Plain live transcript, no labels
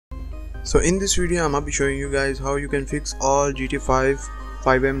So in this video I'm gonna be showing you guys how you can fix all GT5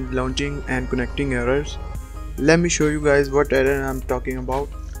 FiveM launching and connecting errors. Let me show you guys what error I'm talking about.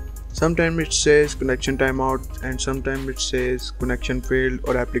 Sometimes it says connection timeout and sometimes it says connection failed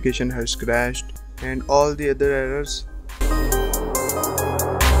or application has crashed and all the other errors.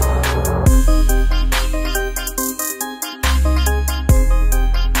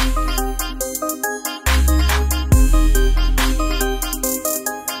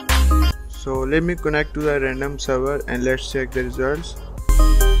 So let me connect to the random server and let's check the results.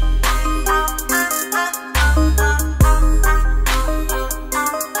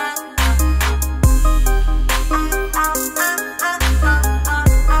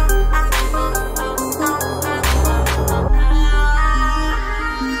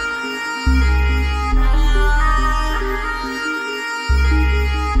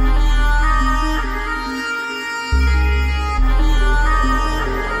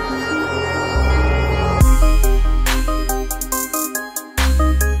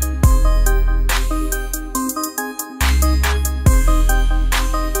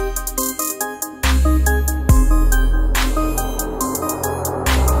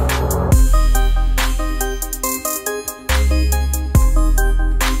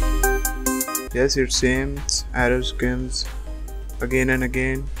 Yes, it seems error comes again and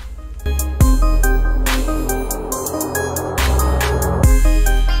again.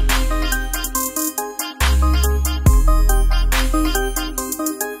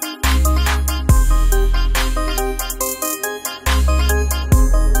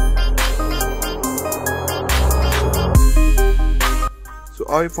 So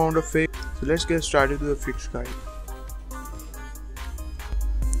I found a fix. So let's get started with the fix guide.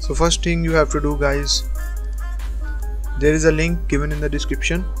 So first thing you have to do, guys, there is a link given in the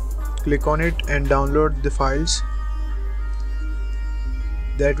description. Click on it and download the files.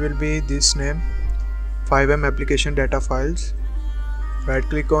 That will be this name, FiveM application data files. Right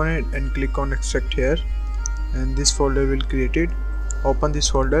click on it and click on extract here, and this folder will create it. Open this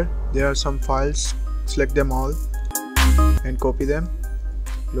folder. There are some files, select them all and copy them.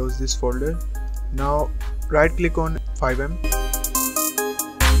 Close this folder. Now right click on FiveM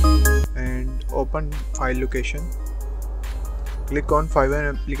and open file location. Click on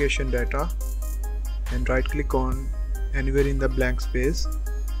FiveM application data and right click on anywhere in the blank space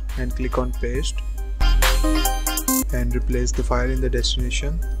and click on paste and replace the file in the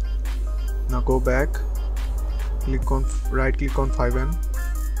destination. Now go back, right click on FiveM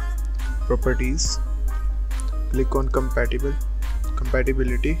properties, click on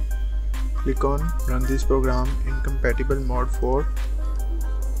compatibility, click on run this program in compatible mode for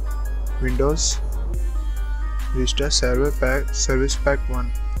Windows Vista Service Pack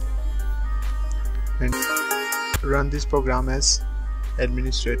 1 and run this program as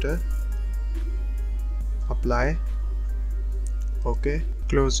administrator. Apply. Okay,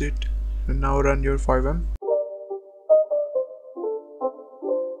 close it and now run your FiveM.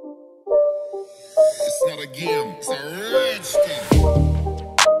 It's not a game, it's a rich thing.